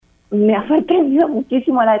me ha sorprendido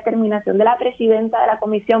muchísimo la determinación de la presidenta de la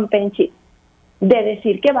comisión, Penchi, de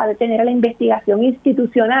decir que va a detener a la investigación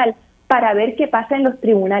institucional para ver qué pasa en los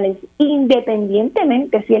tribunales,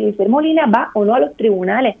 independientemente si Eliezer Molina va o no a los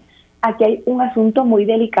tribunales. Aquí hay un asunto muy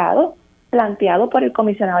delicado planteado por el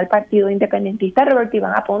comisionado del Partido Independentista, Roberto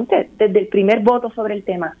Iván Aponte, desde el primer voto sobre el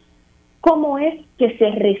tema. ¿Cómo es que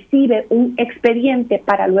se recibe un expediente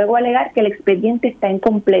para luego alegar que el expediente está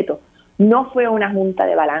incompleto? No fue una junta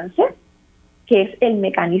de balance, que es el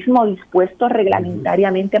mecanismo dispuesto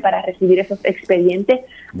reglamentariamente para recibir esos expedientes.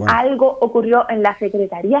 Bueno. Algo ocurrió en la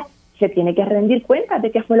Secretaría, se tiene que rendir cuentas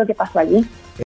de qué fue lo que pasó allí.